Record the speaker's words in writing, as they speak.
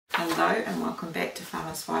Hello and welcome back to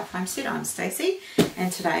Farmer's Wife Homestead. I'm Stacey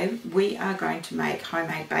and today we are going to make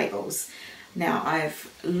homemade bagels. Now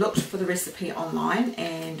I've looked for the recipe online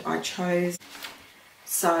and I chose,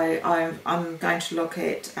 so I'm going to look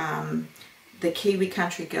at the Kiwi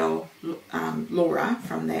country girl Laura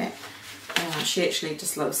from there. She actually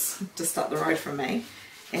just lives just up the road from me,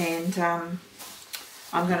 and I'm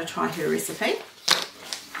going to try her recipe,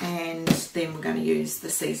 and then we're going to use the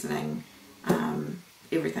seasoning,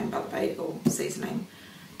 everything but the bagel seasoning,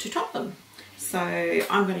 to top them. So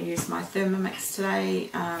I'm going to use my Thermomix today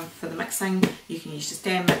for the mixing. You can use your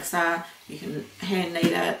stand mixer, you can hand knead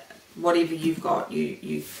it, whatever you've got you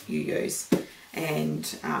use,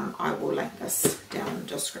 and I will link this down in the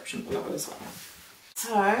description below as well.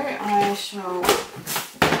 So I shall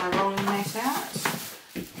get my rolling mat out,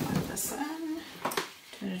 plug this in,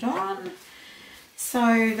 turn it on.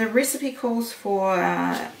 So the recipe calls for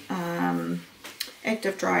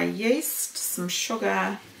active dry yeast, some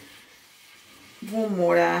sugar, warm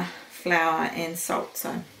water, flour and salt.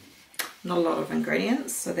 So not a lot of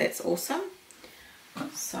ingredients, so that's awesome.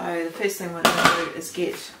 So the first thing we're going to do is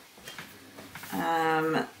get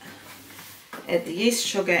add the yeast,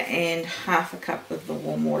 sugar and half a cup of the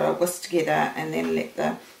warm water, whisk together, and then let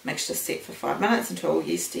the mixture set for 5 minutes until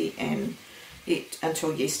yeasty and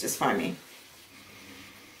until yeast is foamy.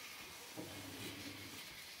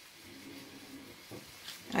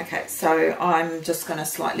 Okay, so I'm just going to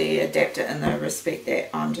slightly adapt it in the respect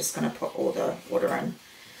that I'm just going to put all the water in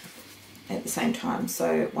at the same time.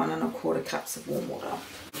 So 1 1/4 cups of warm water.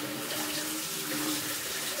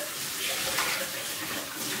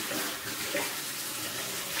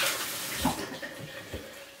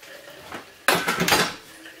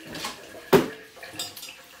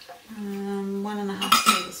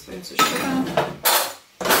 Of sugar,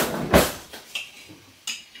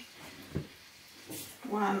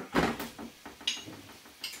 1/2,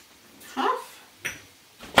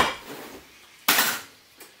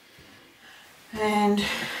 and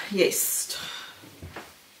yeast,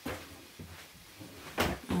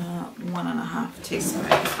 1 1/2 teaspoons.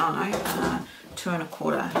 Oh no, 2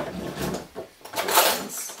 1/4.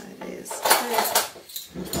 So there's that.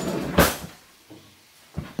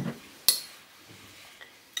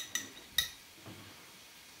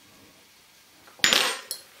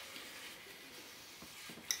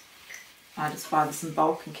 I just buy this in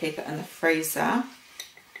bulk and keep it in the freezer,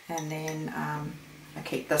 and then I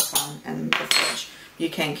keep this one in the fridge. You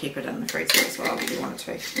can keep it in the freezer as well if you want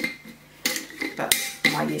to, but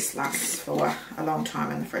my yeast lasts for a long time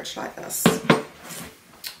in the fridge like this.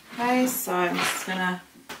 Okay, so I'm just going to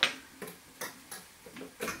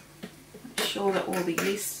make sure that all the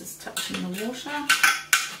yeast is touching the water.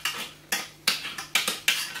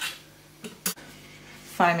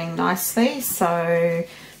 Foaming nicely, so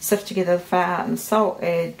sift together the flour and salt,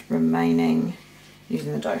 add remaining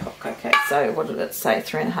using the dough hook. Okay, so what did it say?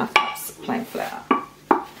 3 1/2 cups of plain flour.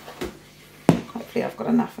 Hopefully I've got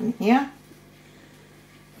enough in here.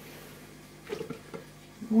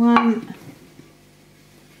 1,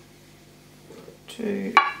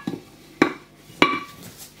 2,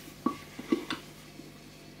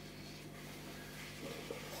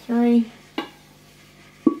 3.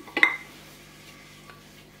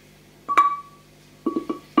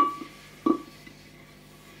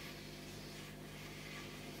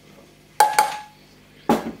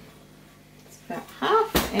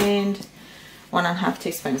 And 1 1/2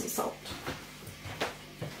 teaspoons of salt.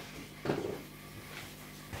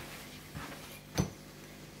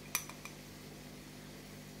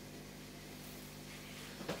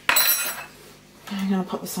 I'm going to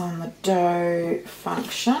put this on the dough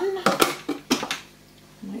function.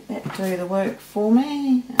 Let that do the work for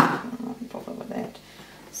me. I'm not bothered with that.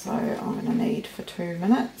 So I'm going to knead for 2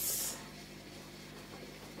 minutes.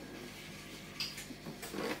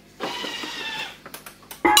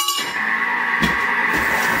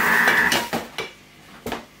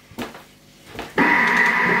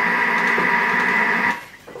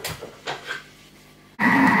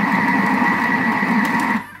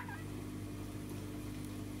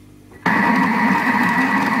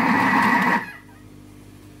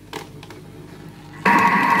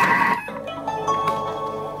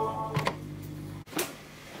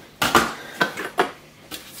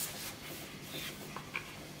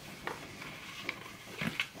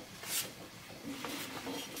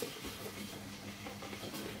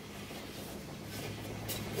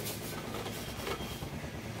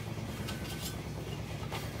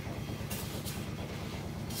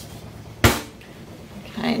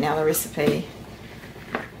 Okay, now the recipe,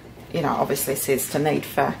 you know, obviously says to knead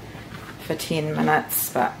for 10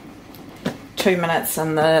 minutes, but 2 minutes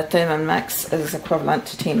in the Thermomix is equivalent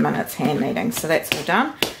to 10 minutes hand kneading. So that's all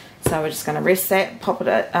done. So we're just going to rest that, pop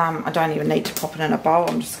it, I don't even need to pop it in a bowl,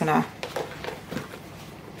 I'm just going to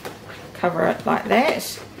cover it like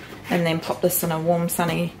that, and then pop this in a warm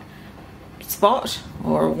sunny spot,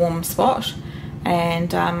 or a warm spot,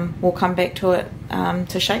 and we'll come back to it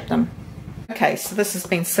to shape them. Okay, so this has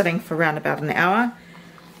been sitting for around about an hour.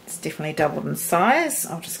 It's definitely doubled in size.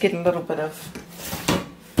 I'll just get a little bit of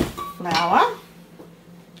flour.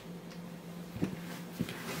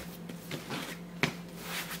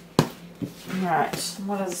 Right,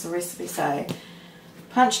 what does the recipe say?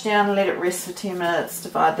 Punch down and let it rest for 10 minutes.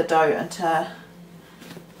 Divide the dough into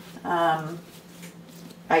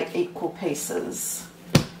 8 equal pieces.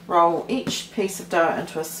 Roll each piece of dough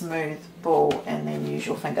into a smooth ball and then use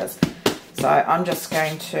your fingers. So I'm just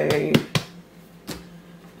going to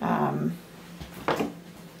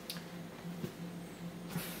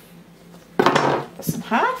this in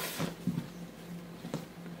half.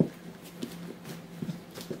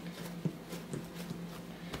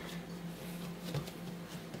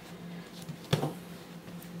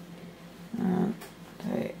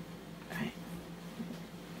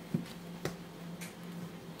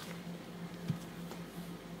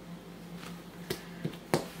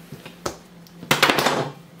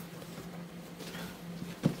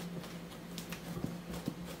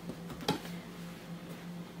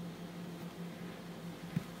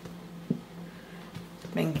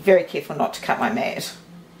 Being very careful not to cut my mat.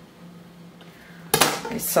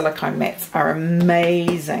 These silicone mats are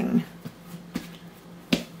amazing.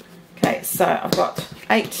 Okay, so I've got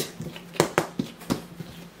 8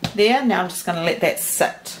 there. Now I'm just going to let that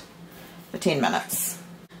sit for 10 minutes.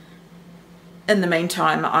 In the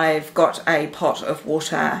meantime, I've got a pot of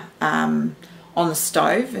water on the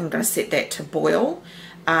stove. I'm going to set that to boil.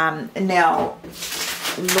 Now,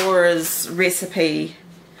 Laura's recipe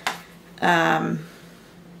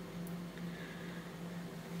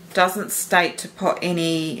doesn't state to put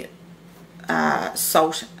any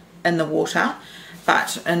salt in the water,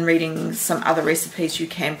 but in reading some other recipes you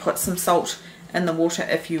can put some salt in the water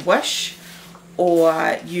if you wish,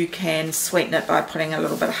 or you can sweeten it by putting a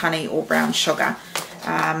little bit of honey or brown sugar.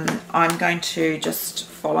 I'm going to just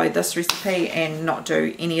follow this recipe and not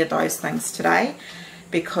do any of those things today,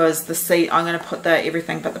 because I'm going to put the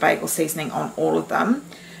everything but the bagel seasoning on all of them,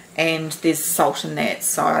 and there's salt in that,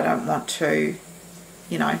 so I don't want to,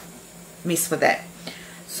 you know, mess with that.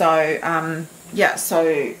 So yeah,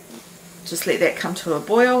 so just let that come to a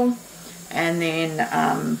boil, and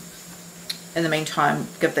then in the meantime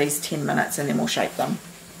give these 10 minutes and then we'll shape them.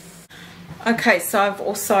 Okay, so I've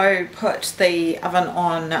also put the oven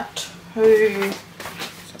on to,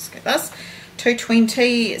 let's get this,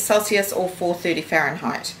 220 Celsius or 430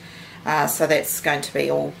 Fahrenheit. So that's going to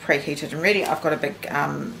be all preheated and ready. I've got a big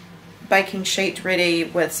baking sheet ready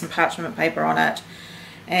with some parchment paper on it,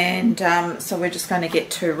 and so we're just going to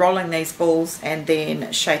get to rolling these balls and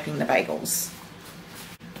then shaping the bagels.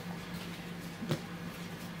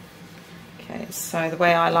 Okay, so the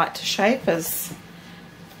way I like to shape is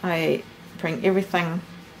I bring everything,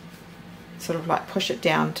 sort of like push it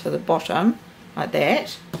down to the bottom like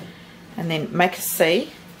that, and then make a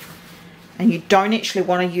C. And you don't actually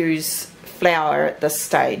want to use flour at this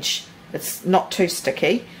stage, it's not too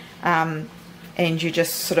sticky, and you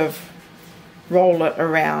just sort of roll it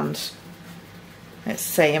around. Let's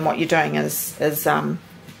see, and what you're doing is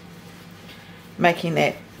making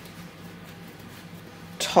that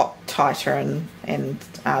top tighter and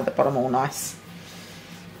the bottom all nice.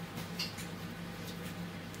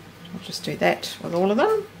 I'll just do that with all of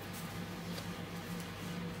them.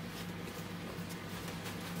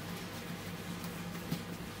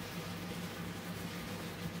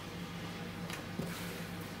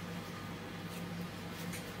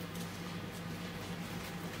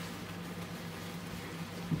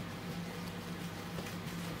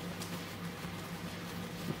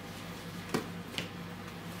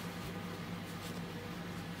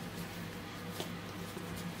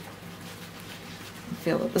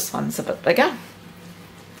 Feel that this one's a bit bigger.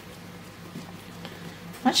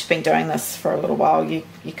 Once you've been doing this for a little while, you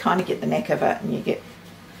kind of get the knack of it and you get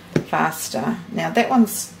faster. Now that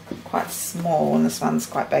one's quite small and this one's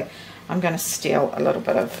quite big. I'm going to steal a little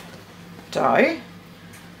bit of dough,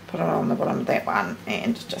 put it on the bottom of that one,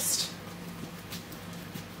 and just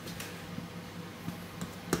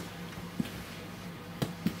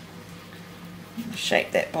shape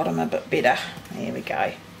that bottom a bit better. There we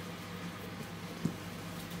go.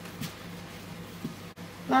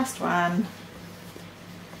 Last one.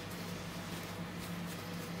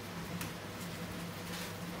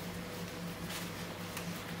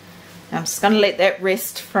 I'm just going to let that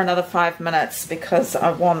rest for another 5 minutes because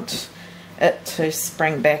I want it to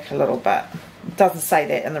spring back a little bit. It doesn't say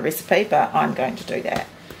that in the recipe, but I'm going to do that.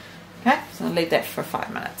 Okay, so I'll leave that for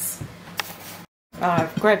 5 minutes.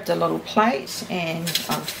 I've grabbed a little plate and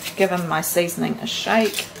I've given my seasoning a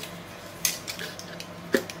shake.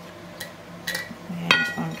 And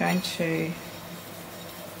I'm going to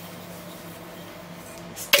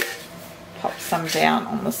pop some down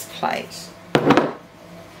on this plate.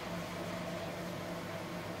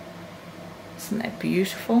 Isn't that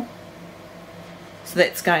beautiful? So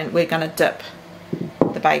that's we're going to dip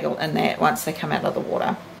the bagel in that once they come out of the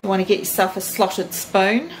water. You want to get yourself a slotted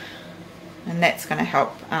spoon, and that's going to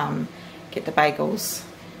help get the bagels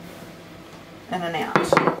in and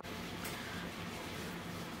out.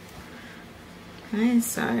 Okay,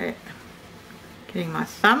 so getting my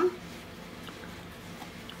thumb.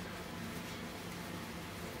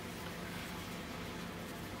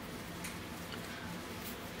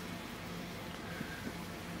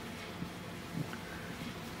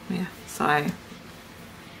 Yeah, so I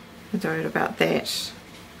do it about that. So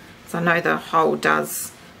I know the hole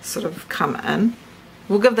does sort of come in.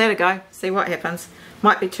 We'll give that a go, see what happens.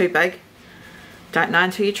 Might be too big. Don't know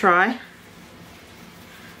until you try.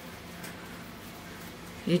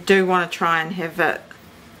 You do want to try and have it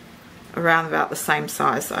around about the same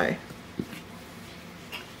size though.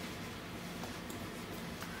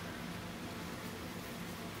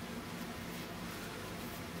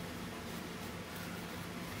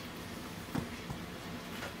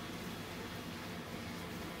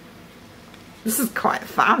 This is quite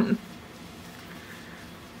fun.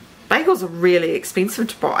 Bagels are really expensive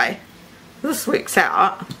to buy. This works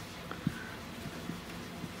out.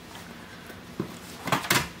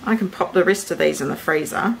 I can pop the rest of these in the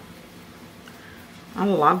freezer. I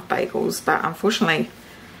love bagels, but unfortunately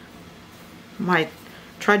my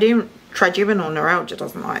trigeminal neuralgia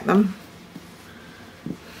doesn't like them.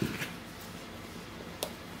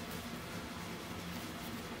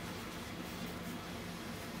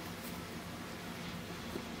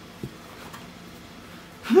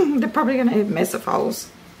 They're probably going to have massive holes.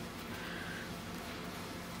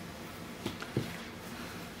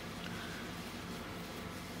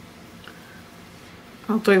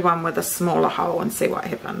 I'll do one with a smaller hole and see what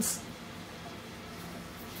happens.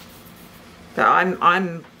 But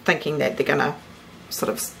I'm thinking that they're going to sort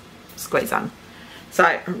of squeeze in.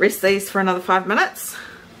 So rest these for another 5 minutes.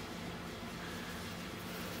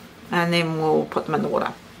 And then we'll put them in the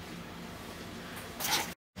water.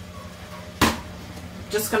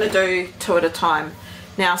 Just going to do 2 at a time.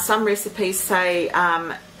 Now some recipes say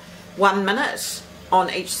 1 minute on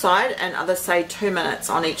each side and others say 2 minutes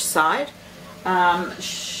on each side.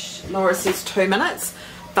 Laura says 2 minutes,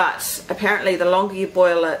 but apparently the longer you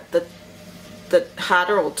boil it, the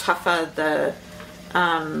harder or tougher the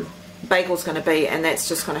bagel's going to be, and that's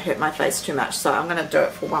just going to hurt my face too much, so I'm going to do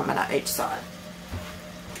it for 1 minute each side.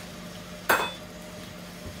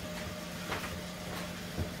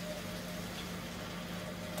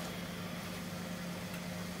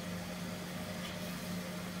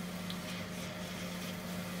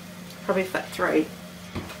 Probably fit 3.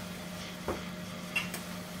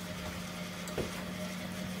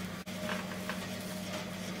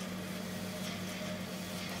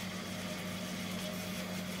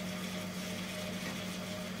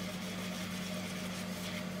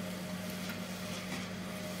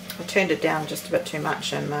 I turned it down just a bit too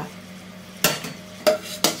much and the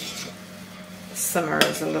simmer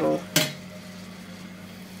is a little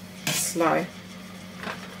slow.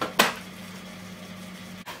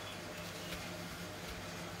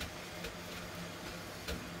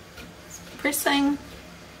 Pressing.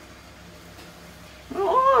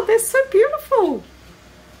 Oh, they're so beautiful.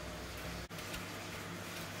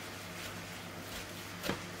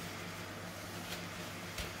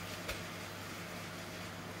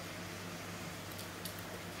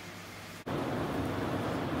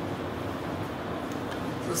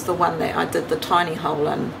 This is the one that I did the tiny hole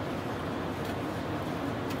in.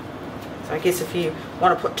 So I guess if you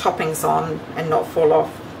want to put toppings on and not fall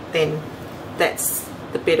off, then that's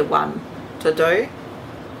the better one to do.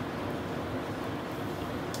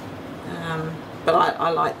 But I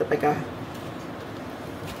like the bigger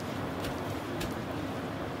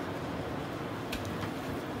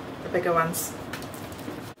ones.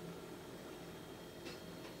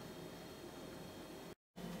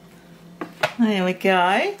 There we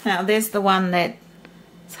go. Now there's the one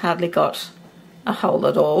that's hardly got a hole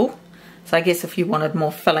at all. So I guess if you wanted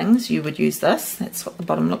more fillings you would use this. That's what the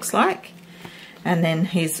bottom looks like. And then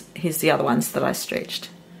here's the other ones that I stretched.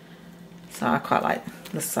 So I quite like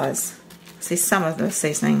this size. See, some of the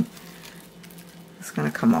seasoning It's going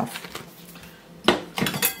to come off.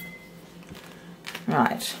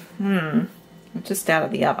 Right, just out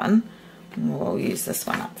of the oven. We'll use this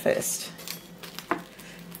one up first.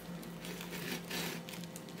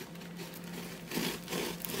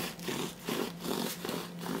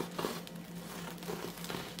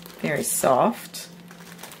 Very soft,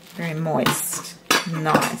 very moist,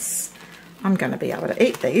 nice. I'm going to be able to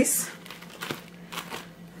eat these.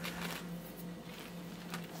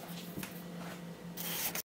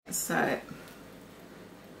 So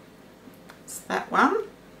it's that one.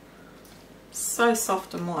 So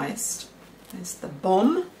soft and moist. There's the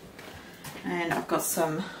bomb. And I've got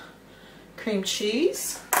some cream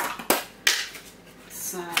cheese.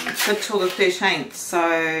 So it's good till the 13th, so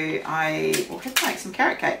I will have to make some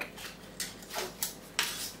carrot cake.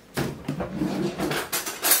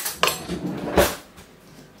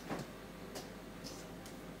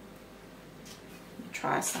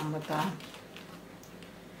 Try some with the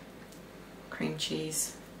cream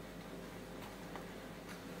cheese.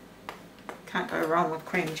 Can't go wrong with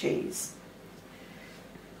cream cheese.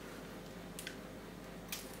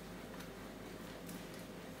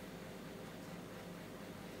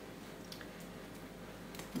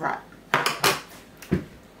 Right,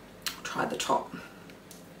 try the top.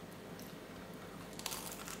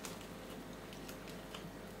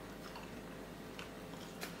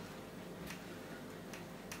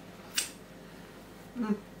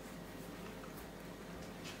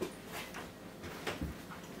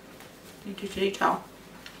 Into detail.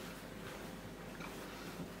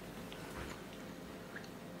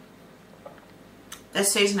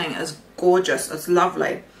 This seasoning is gorgeous, it's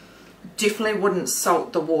lovely. Definitely wouldn't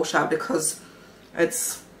salt the water because it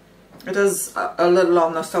is a little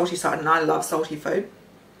on the salty side, and I love salty food.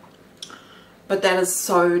 But that is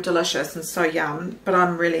so delicious and so yum. But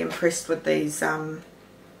I'm really impressed with these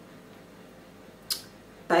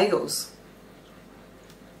bagels.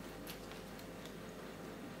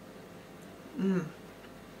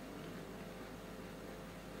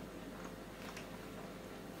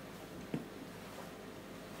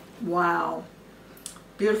 Wow.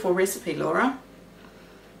 Beautiful recipe, Laura.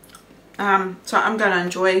 So I'm going to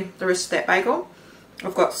enjoy the rest of that bagel.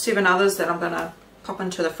 I've got 7 others that I'm going to pop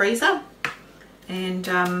into the freezer, and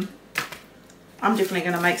I'm definitely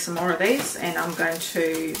going to make some more of these, and I'm going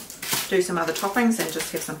to do some other toppings and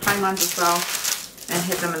just have some plain ones as well, and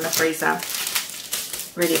have them in the freezer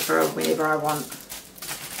ready for whenever I want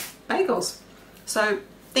bagels. So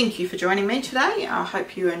thank you for joining me today. I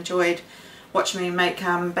hope you enjoyed watching me make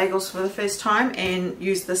bagels for the first time and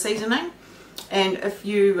use the seasoning. And if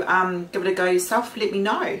you give it a go yourself, let me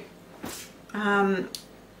know. Yeah,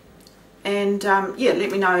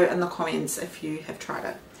 let me know in the comments if you have tried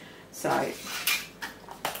it. So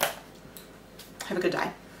have a good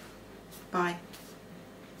day. Bye.